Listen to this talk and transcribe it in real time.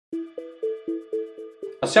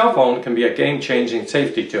A cell phone can be a game-changing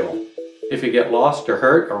safety tool. If you get lost or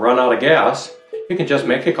hurt or run out of gas, you can just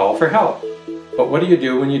make a call for help. But what do you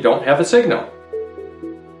do when you don't have a signal?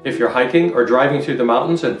 If you're hiking or driving through the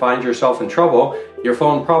mountains and find yourself in trouble, your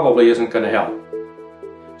phone probably isn't going to help.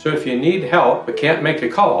 So if you need help but can't make a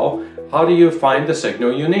call, how do you find the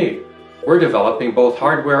signal you need? We're developing both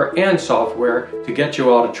hardware and software to get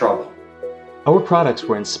you out of trouble. Our products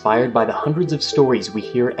were inspired by the hundreds of stories we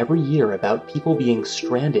hear every year about people being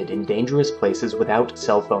stranded in dangerous places without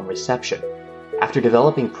cell phone reception. After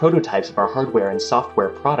developing prototypes of our hardware and software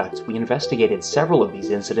products, we investigated several of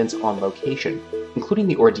these incidents on location, including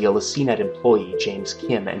the ordeal a CNET employee, James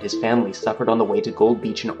Kim, and his family suffered on the way to Gold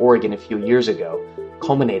Beach in Oregon a few years ago,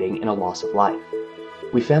 culminating in a loss of life.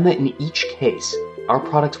 We found that in each case, our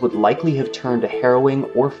products would likely have turned a harrowing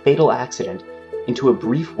or fatal accident into a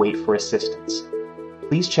brief wait for assistance.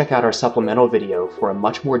 Please check out our supplemental video for a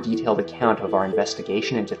much more detailed account of our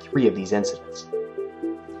investigation into 3 of these incidents.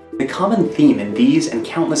 The common theme in these and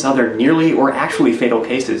countless other nearly or actually fatal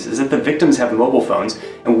cases is that the victims have mobile phones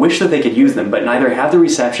and wish that they could use them, but neither have the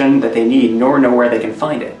reception that they need nor know where they can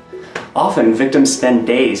find it. Often, victims spend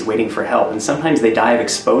days waiting for help, and sometimes they die of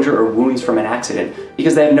exposure or wounds from an accident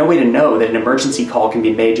because they have no way to know that an emergency call can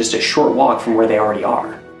be made just a short walk from where they already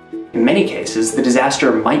are. In many cases, the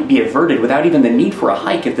disaster might be averted without even the need for a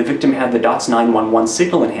hike if the victim had the DOTS 911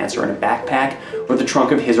 signal enhancer in a backpack or the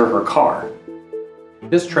trunk of his or her car.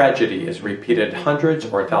 This tragedy is repeated hundreds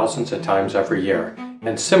or thousands of times every year,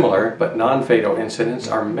 and similar but non-fatal incidents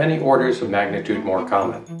are many orders of magnitude more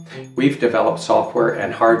common. We've developed software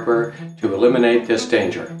and hardware to eliminate this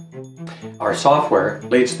danger. Our software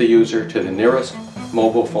leads the user to the nearest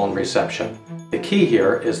mobile phone reception. The key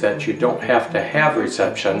here is that you don't have to have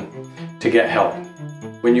reception to get help.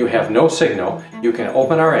 When you have no signal, you can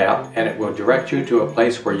open our app and it will direct you to a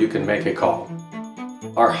place where you can make a call.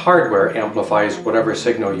 Our hardware amplifies whatever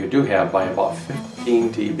signal you do have by about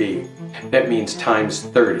 15 dB. That means times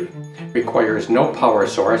 30. Requires no power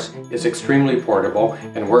source, is extremely portable,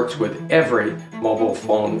 and works with every mobile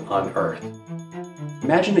phone on Earth.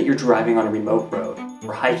 Imagine that you're driving on a remote road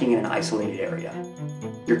or hiking in an isolated area.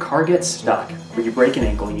 Your car gets stuck, or you break an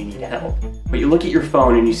ankle and you need help. But you look at your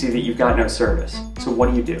phone and you see that you've got no service. So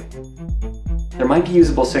what do? There might be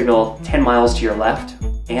usable signal 10 miles to your left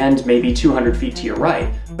and maybe 200 feet to your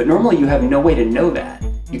right, but normally you have no way to know that.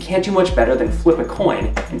 You can't do much better than flip a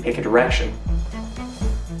coin and pick a direction.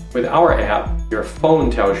 With our app, your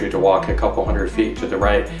phone tells you to walk a couple hundred feet to the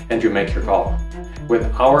right and you make your call.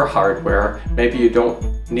 With our hardware, maybe you don't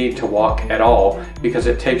need to walk at all because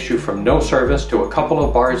it takes you from no service to a couple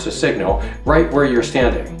of bars of signal right where you're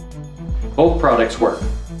standing. Both products work.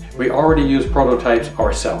 We already use prototypes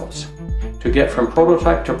ourselves. To get from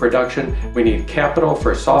prototype to production, we need capital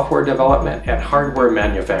for software development and hardware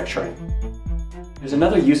manufacturing. There's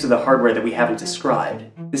another use of the hardware that we haven't described.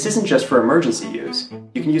 This isn't just for emergency use.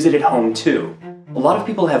 You can use it at home too. A lot of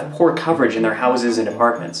people have poor coverage in their houses and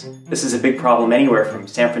apartments. This is a big problem anywhere from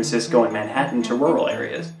San Francisco and Manhattan to rural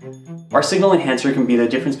areas. Our signal enhancer can be the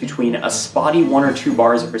difference between a spotty 1 or 2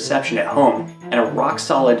 bars of reception at home and a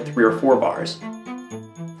rock-solid 3 or 4 bars.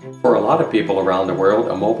 For a lot of people around the world,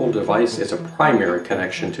 a mobile device is a primary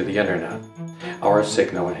connection to the internet. Our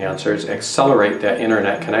signal enhancers accelerate that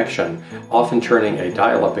internet connection, often turning a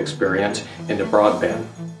dial-up experience into broadband.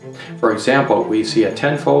 For example, we see a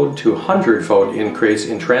 10-fold to 100-fold increase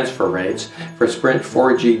in transfer rates for Sprint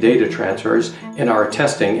 4G data transfers in our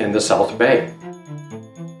testing in the South Bay.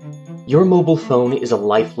 Your mobile phone is a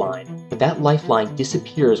lifeline, but that lifeline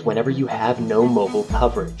disappears whenever you have no mobile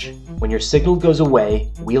coverage. When your signal goes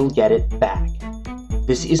away, we'll get it back.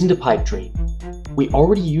 This isn't a pipe dream. We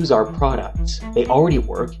already use our products, they already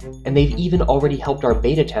work, and they've even already helped our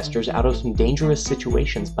beta testers out of some dangerous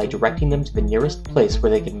situations by directing them to the nearest place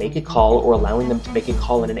where they can make a call or allowing them to make a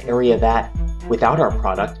call in an area that, without our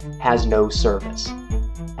product, has no service.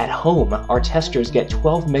 At home, our testers get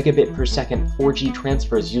 12 megabit per second 4G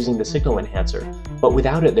transfers using the signal enhancer, but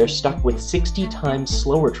without it they're stuck with 60 times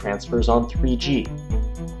slower transfers on 3G.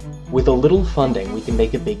 With a little funding, we can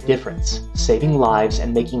make a big difference, saving lives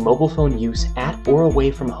and making mobile phone use at or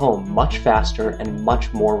away from home much faster and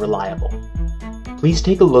much more reliable. Please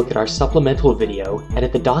take a look at our supplemental video and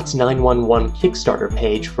at the DOTS 911 Kickstarter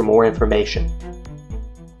page for more information.